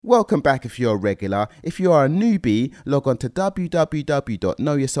welcome back if you're a regular. If you are a newbie, log on to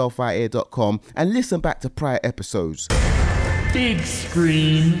www.knowyourselfrighthear.com and listen back to prior episodes. Big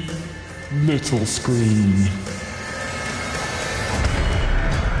screen, little screen.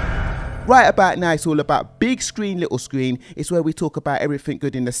 Right about now, it's all about big screen, little screen. It's where we talk about everything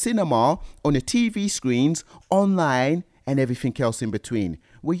good in the cinema, on the TV screens, online, and everything else in between.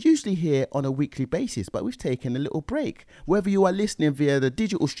 We're usually here on a weekly basis, but we've taken a little break. Whether you are listening via the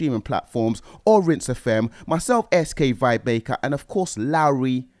digital streaming platforms or Rinse FM, myself, SK Vibe Maker, and of course,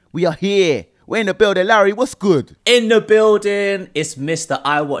 Lowry, we are here. We're in the building. Larry, what's good? In the building, it's Mr.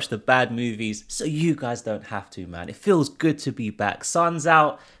 I Watch the Bad Movies, so you guys don't have to, man. It feels good to be back. Sun's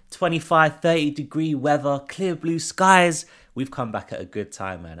out, 25, 30 degree weather, clear blue skies. We've come back at a good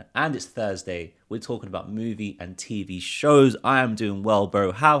time, man. And it's Thursday. We're talking about movie and TV shows. I am doing well,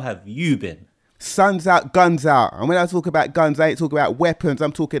 bro. How have you been? Sun's out, guns out. And when I talk about guns, I ain't talking about weapons.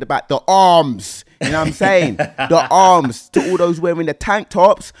 I'm talking about the arms. You know what I'm saying? The arms. To all those wearing the tank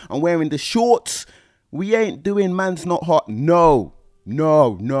tops and wearing the shorts. We ain't doing man's not hot. No.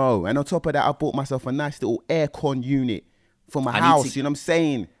 And on top of that, I bought myself a nice little aircon unit for my house. You know what I'm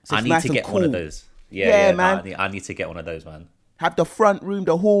saying? So I need nice to get cool. one of those. Yeah, man. I need to get one of those, man. Have the front room,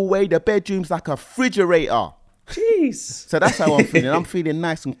 the hallway, the bedroom's like a refrigerator. Jeez. So that's how I'm feeling. I'm feeling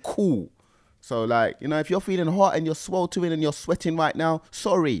nice and cool. So like, you know, if you're feeling hot and you're sweltering and you're sweating right now,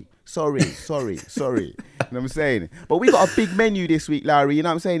 sorry. You know what I'm saying? But we got a big menu this week, Larry. You know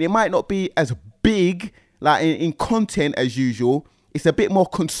what I'm saying? It might not be as big, like in content as usual. It's a bit more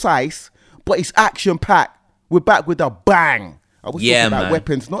concise, but it's action-packed. We're back with a bang. I was talking about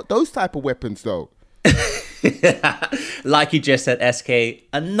weapons, not those type of weapons though. Like you just said, SK,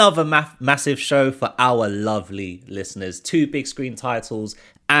 another massive show for our lovely listeners. 2 big screen titles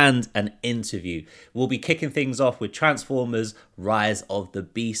and an interview. We'll be kicking things off with Transformers Rise of the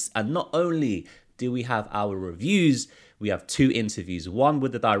Beasts. And not only do we have our reviews, we have 2 interviews, one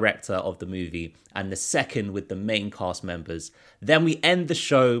with the director of the movie and the second with the main cast members. Then we end the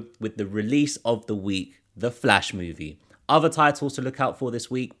show with the release of the week, the Flash movie. Other titles to look out for this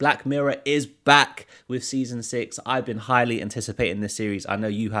week. Black Mirror is back with season 6. I've been highly anticipating this series. I know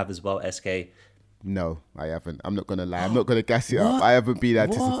you have as well, SK. No, I haven't. I'm not going to lie. I'm not going to gas it up. I haven't been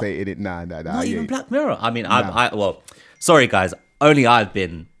anticipating it. Nah. Not even Black Mirror. I mean, well, sorry guys. Only I've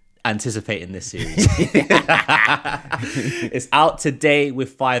been anticipating this series. It's out today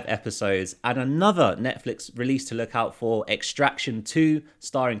with 5 episodes, and another Netflix release to look out for, Extraction 2,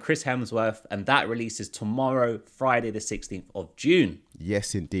 starring Chris Hemsworth, and that releases tomorrow, Friday the 16th of June.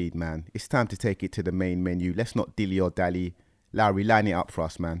 Yes, indeed, man. It's time to take it to the main menu. Let's not dilly or dally. Larry, line it up for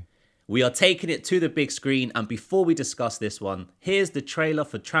us, man. We are taking it to the big screen, and before we discuss this one, here's the trailer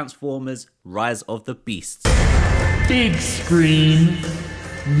for Transformers Rise of the Beasts. Big screen,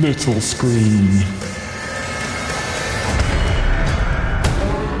 little screen.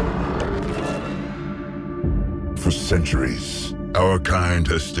 For centuries, our kind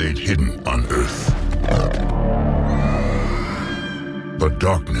has stayed hidden on Earth. But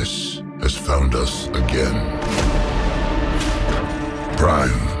darkness has found us again.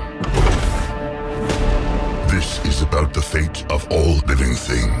 Prime. This is about the fate of all living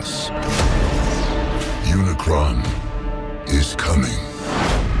things. Unicron is coming.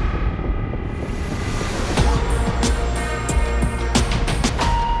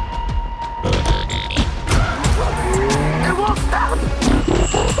 It won't stop!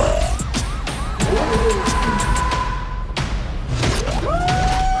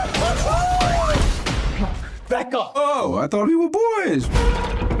 Back up! Oh, I thought we were boys.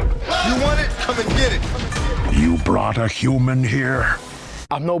 You want it? Come and get it! You brought a human here?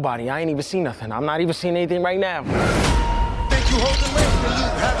 I'm nobody. I ain't even seen nothing. I'm not even seeing anything right now. Think you holding late and you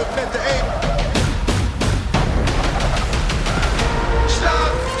haven't met the aim?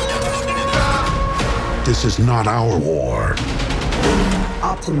 Stop! This is not our war.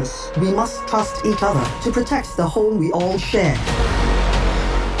 Optimus, we must trust each other to protect the home we all share.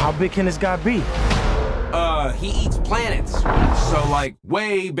 How big can this guy be? He eats planets. So, like,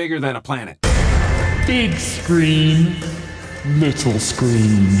 way bigger than a planet. Big screen, little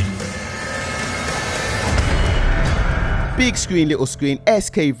screen. Big screen, little screen,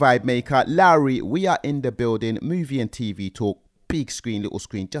 SK Vibe Maker, Lowry, we are in the building, movie and TV talk, big screen, little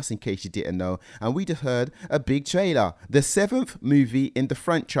screen, just in case you didn't know. And we just heard a big trailer. The 7th movie in the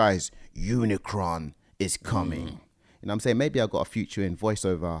franchise, Unicron, is coming. You know what I'm saying? Maybe I've got a future in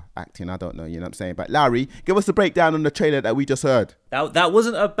voiceover acting. I don't know. You know what I'm saying? But Larry, give us the breakdown on the trailer that we just heard. That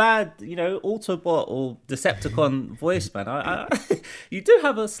wasn't a bad, Autobot or Decepticon voice, man. You do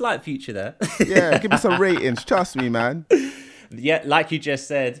have a slight future there. Yeah, give me some ratings. Trust me, man. Yeah, like you just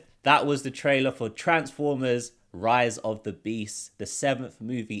said, that was the trailer for Transformers Rise of the Beast, the 7th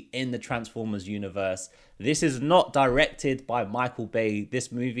movie in the Transformers universe. This is not directed by Michael Bay.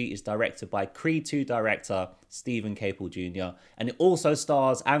 This movie is directed by Creed 2 director Stephen Caple Jr. And it also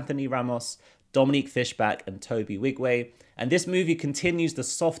stars Anthony Ramos, Dominique Fishback, and Toby Wigway. And this movie continues the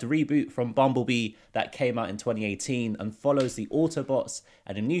soft reboot from Bumblebee that came out in 2018 and follows the Autobots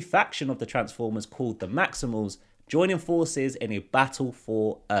and a new faction of the Transformers called the Maximals joining forces in a battle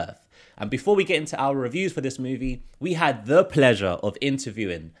for Earth. And before we get into our reviews for this movie, we had the pleasure of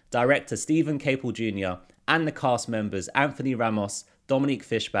interviewing director Stephen Caple Jr. and the cast members Anthony Ramos, Dominique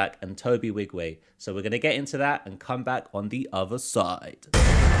Fishback, and Toby Wigway. So we're going to get into that and come back on the other side.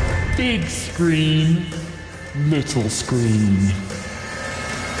 Big screen, little screen.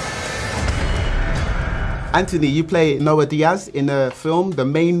 Anthony, you play Noah Diaz in the film, the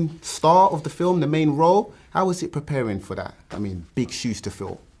main star of the film, the main role. How was it preparing for that? I mean, big shoes to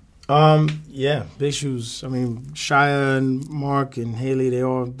fill. Yeah, big shoes. I mean, Shia and Mark and Haley, they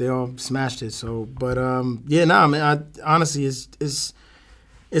all smashed it. So, but honestly, it's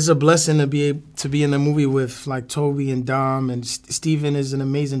a blessing to be in a movie with like Toby and Dom, and Steven is an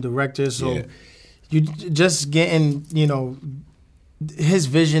amazing director. So you just getting, his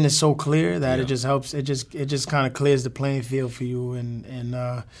vision is so clear that it just helps. It just kind of clears the playing field for you,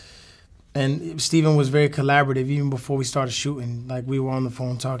 and Steven was very collaborative even before we started shooting. Like, we were on the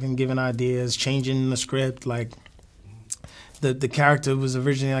phone talking, giving ideas, changing the script. Like, the character was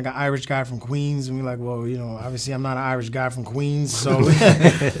originally like an Irish guy from Queens, and we were like, well, obviously I'm not an Irish guy from Queens, so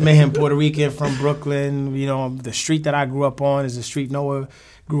made him Puerto Rican from Brooklyn. The street that I grew up on is the street Noah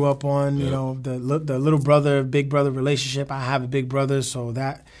grew up on. The little brother, big brother relationship. I have a big brother, so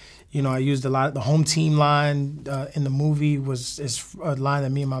that. I used a lot. The home team line in the movie is a line that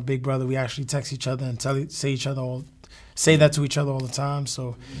me and my big brother, we actually text each other and say that to each other all the time.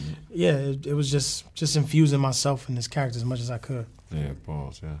 So, yeah, it was just infusing myself in this character as much as I could. Yeah,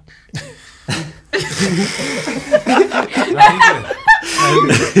 pause. Yeah.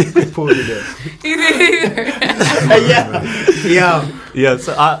 Yeah.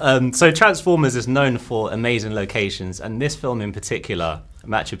 So Transformers is known for amazing locations, and this film in particular,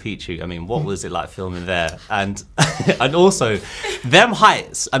 Machu Picchu. I mean, what was it like filming there? And and also, them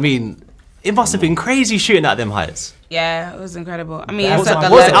heights. I mean, it must have been crazy shooting at them heights. Yeah, it was incredible. I mean, what was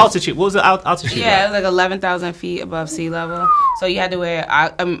the altitude? What was the altitude? Yeah, it was like 11,000 feet above sea level. So you had to wear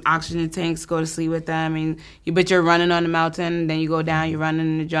oxygen tanks, go to sleep with them, but you're running on the mountain. Then you go down, you're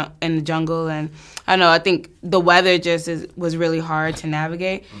running in the jungle, and I don't know. I think the weather was really hard to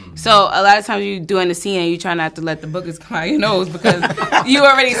navigate. So a lot of times you're doing the scene and you try not to let the boogers come out your nose because you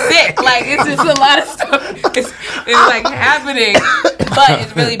already sick. Like, it's just a lot of stuff. It's like happening, but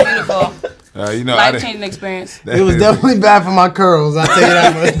it's really beautiful. Life-changing experience. It was definitely bad for my curls, I'll tell you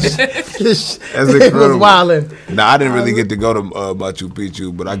that much. That's incredible. It was wilding. Now, I didn't really get to go to Machu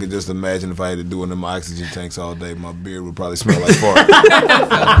Picchu, but I could just imagine if I had to do it in my oxygen tanks all day, my beard would probably smell like fart.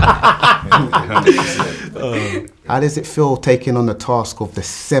 How does it feel taking on the task of the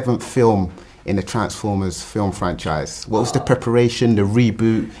 7th film in the Transformers film franchise? What was the preparation, the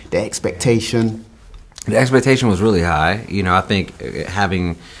reboot, the expectation? The expectation was really high. I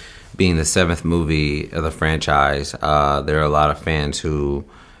think being the 7th movie of the franchise, there are a lot of fans who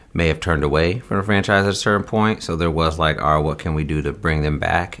may have turned away from the franchise at a certain point. So there was like, what can we do to bring them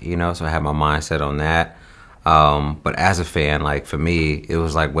back? So I had my mindset on that. But as a fan, like for me, it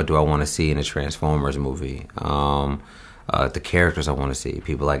was like, what do I want to see in a Transformers movie? The characters I want to see,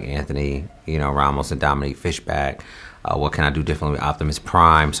 people like Anthony, Ramos and Dominique Fishback. What can I do differently with Optimus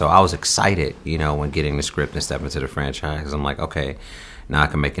Prime? So I was excited, when getting the script and stepping into the franchise. 'Cause I'm like, okay, now I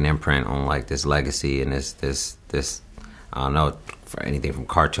can make an imprint on like this legacy and this I don't know, for anything from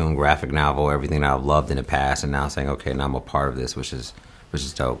cartoon, graphic novel, everything that I've loved in the past, and now saying, okay, now I'm a part of this, which is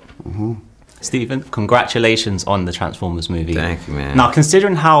dope. Mm-hmm. Stephen, congratulations on the Transformers movie. Thank you, man. Now,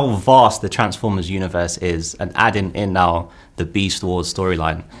 considering how vast the Transformers universe is, and adding in now the Beast Wars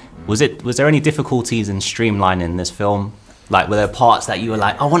storyline, was there any difficulties in streamlining this film? Like, were there parts that you were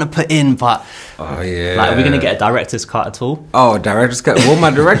like, I want to put in, but are we gonna get a director's cut at all? Oh, director's cut. Well,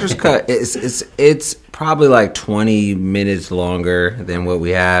 my director's cut it's probably like 20 minutes longer than what we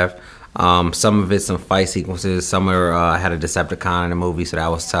have. Some of it's some fight sequences. Some had a Decepticon in the movie, so that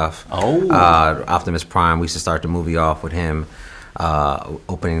was tough. Optimus Prime, we used to start the movie off with him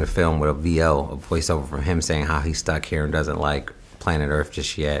opening the film with a VO, a voiceover from him saying how he's stuck here and doesn't like planet Earth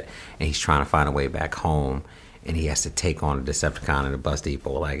just yet, and he's trying to find a way back home. and he has to take on a Decepticon in a bus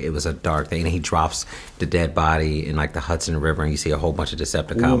depot. Like, it was a dark thing. And he drops the dead body in like the Hudson River, and you see a whole bunch of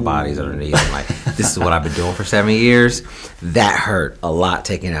Decepticon bodies underneath. I'm like, this is what I've been doing for 7 years. That hurt a lot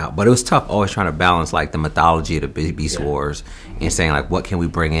taking out, but it was tough. Always trying to balance like the mythology of the Beast Wars and saying like, what can we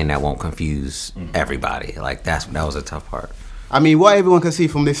bring in that won't confuse everybody? Like that was a tough part. I mean, what everyone can see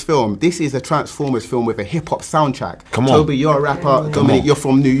from this film, this is a Transformers film with a hip-hop soundtrack. Come on. Toby, you're a rapper. Dominic, you're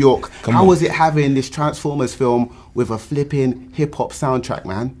from New York. How on. was it having this Transformers film with a flipping hip-hop soundtrack,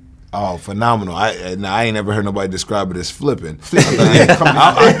 man? Oh, phenomenal. I ain't never heard nobody describe it as flipping. Yeah.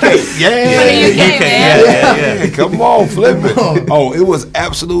 Come on, flipping. Oh, it was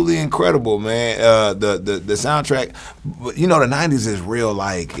absolutely incredible, man. The soundtrack, you know, the 90s is real,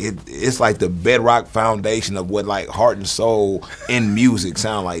 like, it's like the bedrock foundation of what, like, heart and soul in music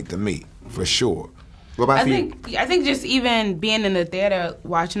sound like to me, for sure. What about I think just even being in the theater,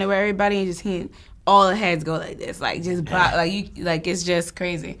 watching it with everybody and just hearing all the heads go like this, like just like it's just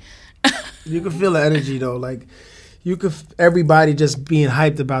crazy. You can feel the energy though, like you could everybody just being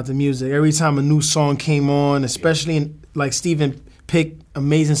hyped about the music. Every time a new song came on, especially in, like Steven picked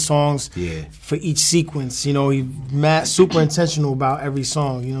amazing songs for each sequence. You know, he super intentional about every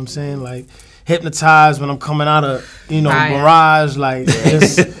song. You know what I'm saying? Like Hypnotized when I'm coming out of Barrage, like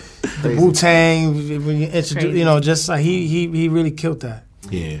just the Wu-Tang when you introduce, you know, just like he really killed that.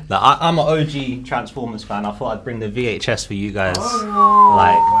 Yeah, like, I'm an OG Transformers fan. I thought I'd bring the VHS for you guys.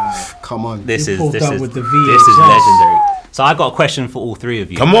 Like, come on, this is with the VHS. This is legendary. So I got a question for all three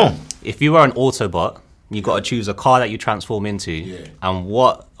of you. Come on. If you were an Autobot, you got to choose a car that you transform into, and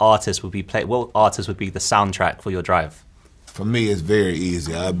what artist would be the soundtrack for your drive? For me, it's very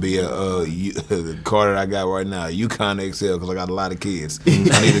easy. I'd be the car that I got right now, a Yukon XL, because I got a lot of kids.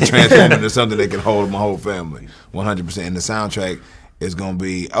 I need to transform into something that can hold my whole family, 100%. And the soundtrack is going to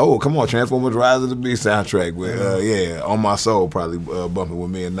be, come on, Transformers Rise of the Beast soundtrack with, On My Soul, probably bumping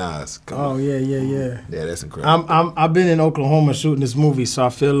with me and Nas. Yeah. Yeah, that's incredible. I've been in Oklahoma shooting this movie, so I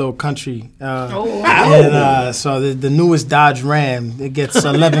feel a little country. And so the newest Dodge Ram, it gets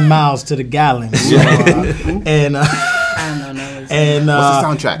 11 miles to the gallon. So, and what's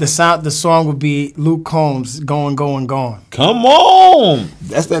the soundtrack? The song would be Luke Combs, Going, Going, Gone. Come on!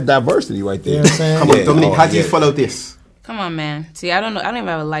 That's that diversity right there. You know what I'm saying? Come on, Dominic, how do you follow this? Come on, man. See, I don't know. I don't even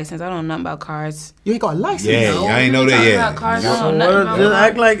have a license. I don't know nothing about cars. You ain't got a license? Yeah, I ain't know that yet. About cars, I don't know nothing about Just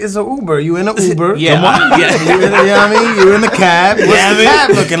act like it's an Uber. You in an Uber. Yeah. Come on. You know what I mean? You in the cab. What's the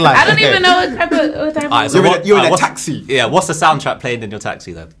cab looking like? I don't even know what type of Alright, so you're in a taxi. Yeah, what's the soundtrack playing in your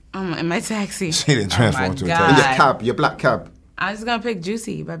taxi then? in my taxi. She didn't transform to a taxi. In your cab, your black cab. I was just gonna pick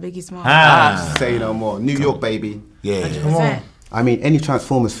Juicy by Biggie Smalls. Say no more. New York, baby. Yeah. 100%. I mean, any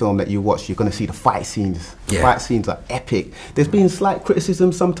Transformers film that you watch, you're going to see the fight scenes. The fight scenes are epic. There's been slight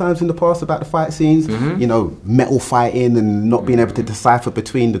criticism sometimes in the past about the fight scenes. You know, metal fighting and not being able to decipher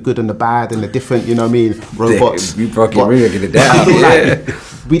between the good and the bad and the different, you know what I mean, robots. You broke your ring, get it down. I feel like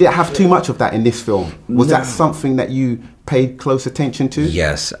we didn't have too much of that in this film. Was that something that you paid close attention to?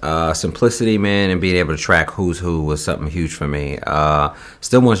 Yes. Simplicity, man, and being able to track who's who was something huge for me.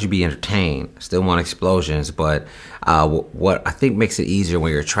 Still wants you to be entertained, still want explosions, but what I think makes it easier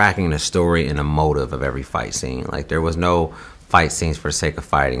when you're tracking the story and the motive of every fight scene. Like, there was no fight scenes for the sake of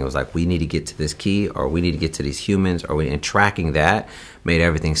fighting. It was like, we need to get to this key, or we need to get to these humans, and tracking that made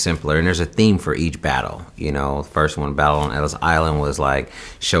everything simpler. And there's a theme for each battle. You know, the first one, Battle on Ellis Island, was like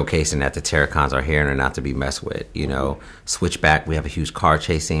showcasing that the Terracons are here and they're not to be messed with. You know, Switchback, we have a huge car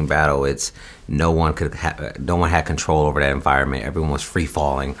chasing battle. It's no one had control over that environment. Everyone was free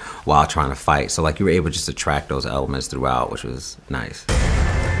falling while trying to fight. So like, you were able just to track those elements throughout, which was nice.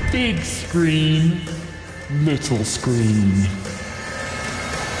 Big screen, little screen.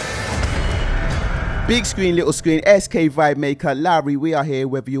 Big screen, little screen, SK Vibe Maker, Larry, we are here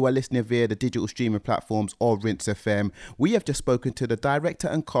whether you are listening via the digital streaming platforms or Rinse FM. We have just spoken to the director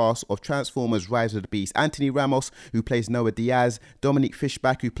and cast of Transformers Rise of the Beast, Anthony Ramos, who plays Noah Diaz, Dominic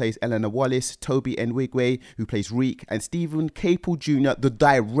Fishback, who plays Eleanor Wallace, Toby Nwigwe, who plays Reek, and Stephen Capel Jr., the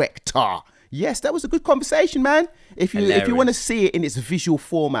director. Yes, that was a good conversation, man. If you want to see it in its visual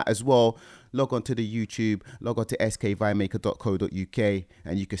format as well, log on to the YouTube, log on to skvimemaker.co.uk,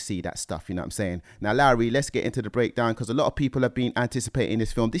 and you can see that stuff, you know what I'm saying? Now, Larry, let's get into the breakdown, because a lot of people have been anticipating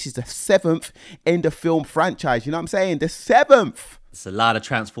this film. This is the 7th in the film franchise, you know what I'm saying? The 7th! It's a lot of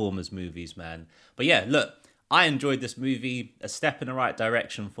Transformers movies, man. But yeah, look, I enjoyed this movie, a step in the right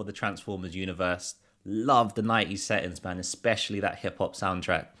direction for the Transformers universe. Love the 90s settings, man, especially that hip-hop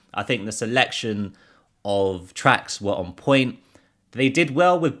soundtrack. I think the selection of tracks were on point. They did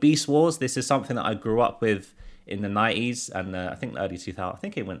well with Beast Wars. This is something that I grew up with in the 90s and I think the early 2000s. I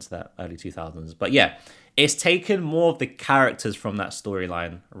think it went to that early 2000s. But yeah, it's taken more of the characters from that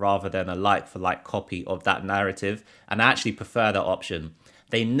storyline rather than a like-for-like copy of that narrative, and I actually prefer that option.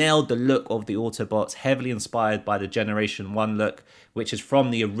 They nailed the look of the Autobots, heavily inspired by the Generation 1 look, which is from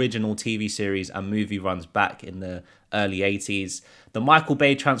the original TV series and movie runs back in the early 80s. The Michael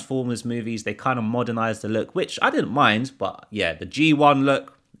Bay Transformers movies, they kind of modernized the look, which I didn't mind, but yeah, the G1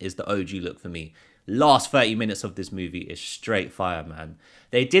 look is the OG look for me. Last 30 minutes of this movie is straight fire, man.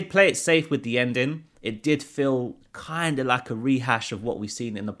 They did play it safe with the ending. It did feel kind of like a rehash of what we've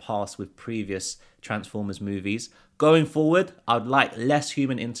seen in the past with previous Transformers movies. Going forward, I'd like less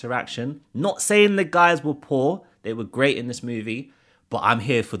human interaction. Not saying the guys were poor. They were great in this movie. But I'm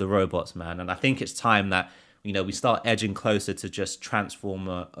here for the robots, man. And I think it's time that, you know, we start edging closer to just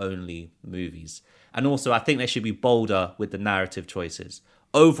Transformer-only movies. And also, I think they should be bolder with the narrative choices.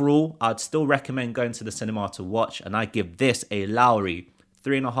 Overall, I'd still recommend going to the cinema to watch. And I give this a Lowry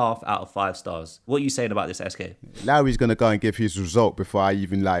 3.5 out of 5 stars. What are you saying about this, SK? Larry's going to go and give his result before I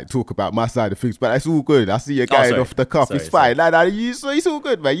even talk about my side of things, but that's all good. I see you're going off the cuff. It's fine. It's all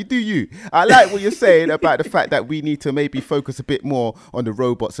good, man. You do you. I like what you're saying about the fact that we need to maybe focus a bit more on the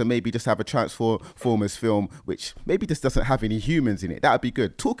robots and maybe just have a Transformers film which maybe just doesn't have any humans in it. That would be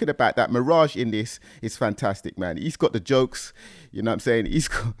good. Talking about that, Mirage in this is fantastic, man. He's got the jokes. You know what I'm saying? He's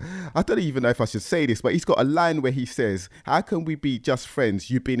got, I don't even know if I should say this, but he's got a line where he says, "How can we be just friends?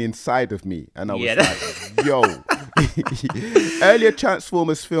 You've been inside of me." And I was like, yo. Earlier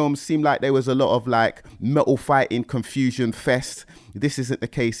Transformers films seemed like there was a lot of metal fighting, confusion fest. This isn't the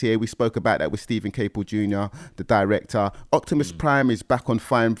case here. We spoke about that with Stephen Caple Jr., the director. Optimus Prime is back on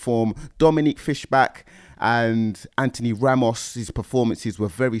fine form. Dominique Fishback and Anthony Ramos' performances were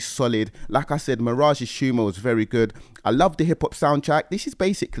very solid. Like I said, Mirage's humor was very good. I love the hip-hop soundtrack. This is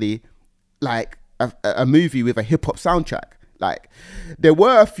basically like a movie with a hip-hop soundtrack. There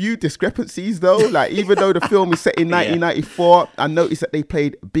were a few discrepancies though. Even though the film is set in 1994, I noticed that they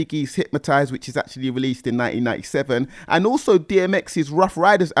played Biggie's Hypnotize, which is actually released in 1997, and also DMX's Rough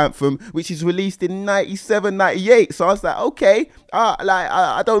Riders anthem, which is released in 97, 98. So I was like, okay,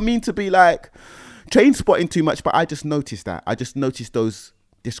 I don't mean to be train spotting too much, but I just noticed that. I just noticed those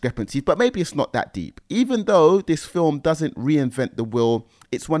discrepancies, but maybe it's not that deep. Even though this film doesn't reinvent the wheel,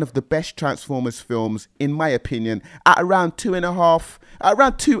 it's one of the best Transformers films, in my opinion, at around 2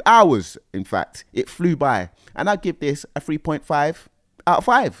 hours, in fact. It flew by. And I give this a 3.5 out of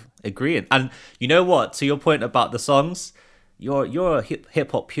 5. Agreeing. And you know what? To your point about the songs, you're a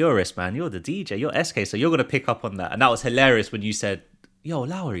hip-hop purist, man. You're the DJ. You're SK, so you're going to pick up on that. And that was hilarious when you said, yo,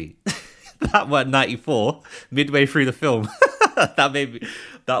 Lowry. That went 94 midway through the film.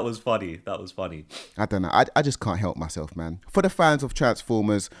 That was funny. I don't know. I just can't help myself, man. For the fans of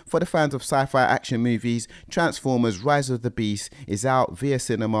Transformers, for the fans of sci-fi action movies, Transformers Rise of the Beast is out via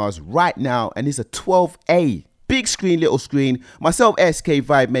cinemas right now and is a 12A. Big screen, little screen. Myself, SK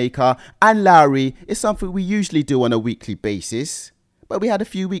Vibe Maker, and Lowry is something we usually do on a weekly basis. But we had a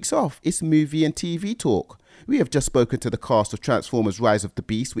few weeks off. It's movie and TV talk. We have just spoken to the cast of Transformers Rise of the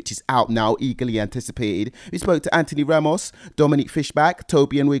Beast, which is out now, eagerly anticipated. We spoke to Anthony Ramos, Dominique Fishback,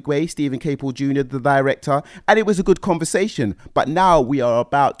 Toby Nwigwe, Stephen Caple Jr., the director, and it was a good conversation. But now we are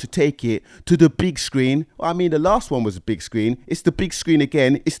about to take it to the big screen. Well, I mean, the last one was a big screen. It's the big screen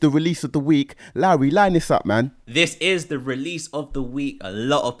again. It's the release of the week. Larry, line this up, man. This is the release of the week. A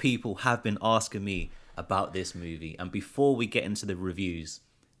lot of people have been asking me about this movie. And before we get into the reviews,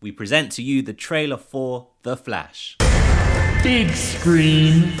 we present to you the trailer for The Flash. Big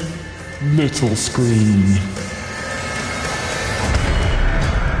screen, little screen.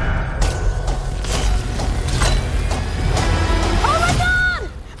 Oh my God!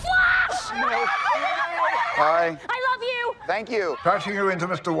 Flash! Hi. I love you! Thank you. Passing you into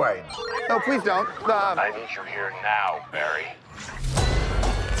Mr. Wayne. No, please don't. I need you here now, Barry.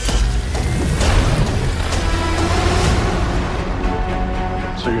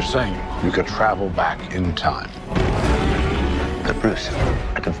 So you're saying you could travel back in time? But Bruce,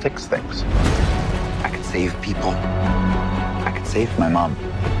 I can fix things. I could save people. I could save my mom.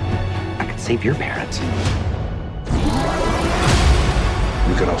 I could save your parents.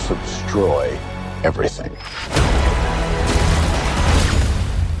 You could also destroy everything.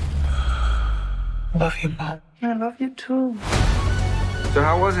 Love you, Mom. I love you too. So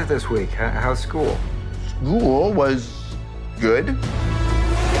how was it this week? How's school? School was good.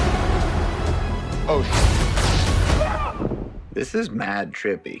 Oh, This is mad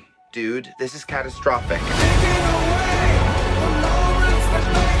trippy. Dude, this is catastrophic.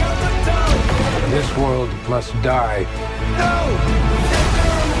 This world must die.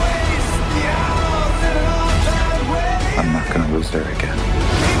 gonna lose her again.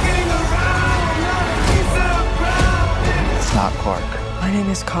 It's not Clark. My name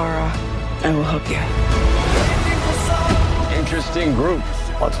is Kara. I will help you. Interesting group.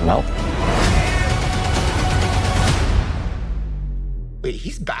 Want some help? Wait,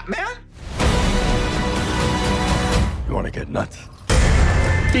 he's Batman? You want to get nuts?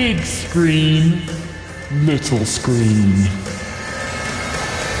 Big screen, little screen.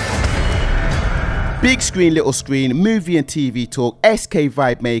 Big screen, little screen, movie and TV talk, SK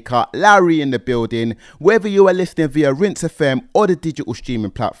Vibe Maker, Larry in the building. Whether you are listening via Rinse FM or the digital streaming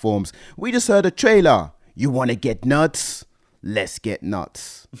platforms, we just heard a trailer. You want to get nuts? Let's get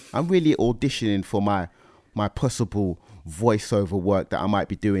nuts. I'm really auditioning for my possible voiceover work that I might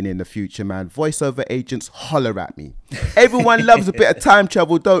be doing in the future, man. Voiceover agents, holler at me. Everyone loves a bit of time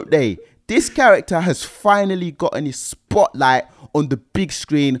travel, don't they? This character has finally gotten his spotlight on the big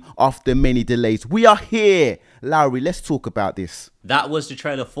screen after many delays. We are here. Lowry, let's talk about this. That was the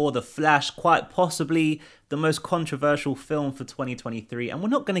trailer for The Flash, quite possibly the most controversial film for 2023. And we're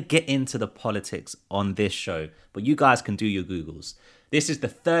not going to get into the politics on this show, but you guys can do your Googles. This is the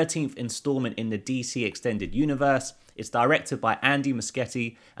 13th installment in the DC Extended Universe. It's directed by Andy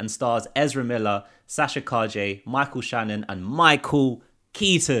Muschietti and stars Ezra Miller, Sasha Calle, Michael Shannon, and Michael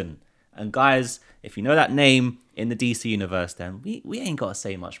Keaton. And guys, if you know that name in the DC universe, then we ain't got to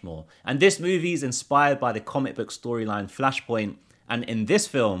say much more. And this movie is inspired by the comic book storyline Flashpoint. And in this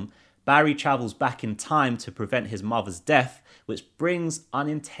film, Barry travels back in time to prevent his mother's death, which brings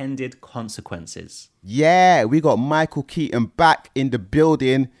unintended consequences. Yeah, we got Michael Keaton back in the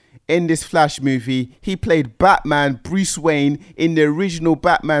building. In this Flash movie, he played Batman Bruce Wayne in the original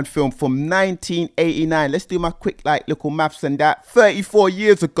Batman film from 1989. Let's do my quick little maths and that. 34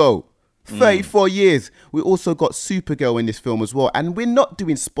 years ago. 34 years. We also got Supergirl in this film as well. And we're not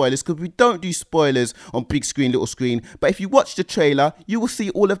doing spoilers because we don't do spoilers on big screen, little screen. But if you watch the trailer, you will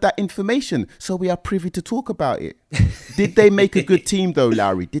see all of that information. So we are privy to talk about it. Did they make a good team though,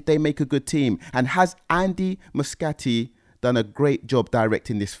 Larry? Did they make a good team? And has Andy Muschietti done a great job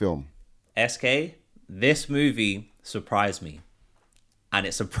directing this film? SK, this movie surprised me. And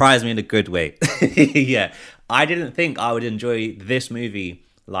it surprised me in a good way. Yeah, I didn't think I would enjoy this movie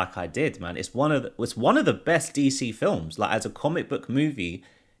like I did, man. It's one of the best DC films. Like, as a comic book movie,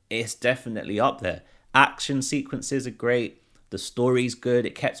 it's definitely up there. Action sequences are great. The story's good.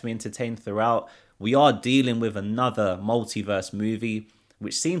 It kept me entertained throughout. We are dealing with another multiverse movie,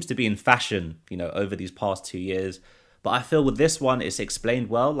 which seems to be in fashion, over these past 2 years. But I feel with this one, it's explained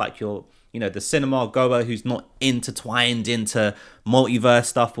well. Like, the cinema goer who's not intertwined into multiverse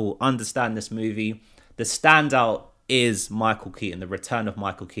stuff will understand this movie. The standout is Michael Keaton, the return of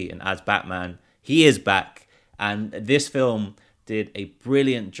Michael Keaton as Batman. He is back, and this film did a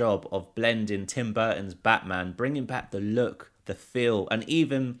brilliant job of blending Tim Burton's Batman, bringing back the look, the feel, and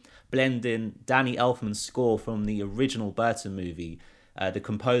even blending Danny Elfman's score from the original Burton movie. The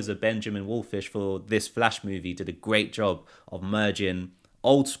composer Benjamin Wallfish for this Flash movie did a great job of merging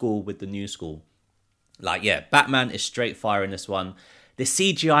old school with the new school. Batman is straight fire in this one. The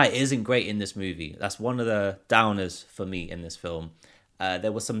CGI isn't great in this movie. That's one of the downers for me in this film.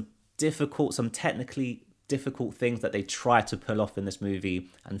 There were some technically difficult things that they tried to pull off in this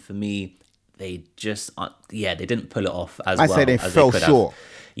movie, and for me, they just they didn't pull it off as well. I say they fell short.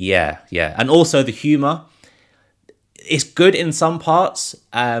 Yeah, and also the humor. It's good in some parts,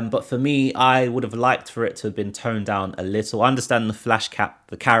 but for me, I would have liked for it to have been toned down a little. I understand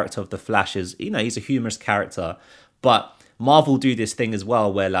the character of the Flash is, he's a humorous character, but Marvel do this thing as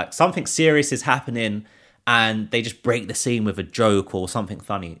well where something serious is happening and they just break the scene with a joke or something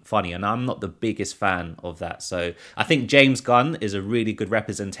funny, and I'm not the biggest fan of that. So I think James Gunn is a really good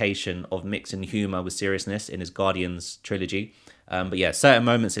representation of mixing humor with seriousness in his Guardians trilogy. But yeah, certain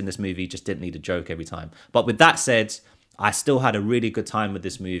moments in this movie just didn't need a joke every time. But with that said, I still had a really good time with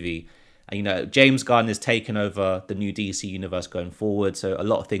this movie. And, James Gunn is taking over the new DC universe going forward, so a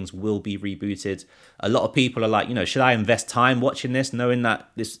lot of things will be rebooted. A lot of people are like, should I invest time watching this, knowing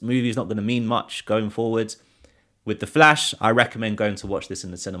that this movie is not going to mean much going forward? With The Flash, I recommend going to watch this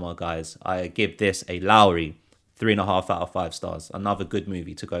in the cinema, guys. I give this a Lowry 3.5 out of 5 stars. Another good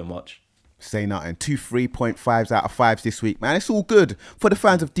movie to go and watch. Say nothing. 2 3.5s out of 5s this week, man. It's all good for the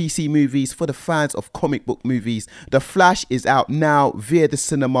fans of DC movies, for the fans of comic book movies. The Flash is out now via the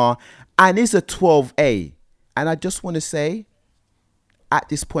cinema and is a 12A. And I just want to say, at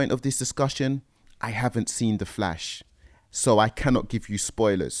this point of this discussion, I haven't seen The Flash, so I cannot give you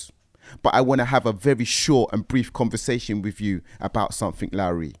spoilers. But I want to have a very short and brief conversation with you about something,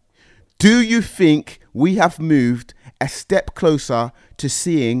 Larry. Do you think we have moved a step closer to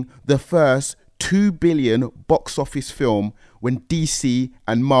seeing the first $2 billion box office film when DC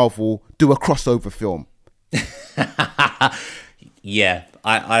and Marvel do a crossover film? Yeah,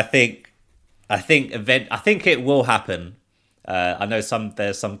 I think it will happen. I know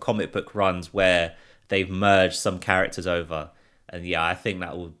there's some comic book runs where they've merged some characters over, and yeah, I think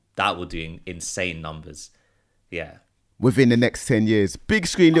that will do insane numbers. Yeah. Within the next 10 years. Big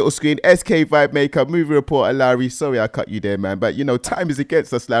screen, little screen, SK Vibe Maker, movie reporter Larry. Sorry I cut you there, man. But, you know, time is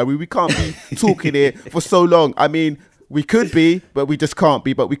against us, Larry. We can't be talking here for so long. I mean, we could be, but we just can't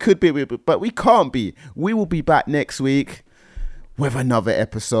be. But we could be, but we can't be. We will be back next week with another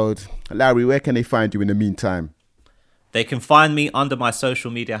episode. Larry, where can they find you in the meantime? They can find me under my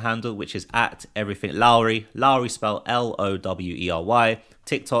social media handle, which is at Everything Lowry. Lowry spelled Lowery.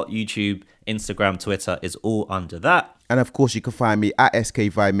 TikTok, YouTube, Instagram, Twitter is all under that. And of course, you can find me at SK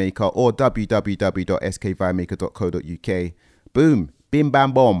Vibe Maker or www.skvibemaker.co.uk. Boom, bim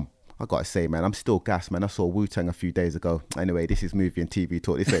bam bomb. I gotta say, man, I'm still gassed, man. I saw Wu-Tang a few days ago. Anyway, this is movie and TV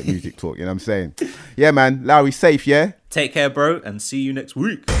talk. This ain't music talk, you know what I'm saying? Yeah, man. Lowry, safe, yeah? Take care, bro, and see you next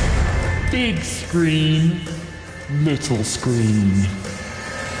week. Big screen, little screen.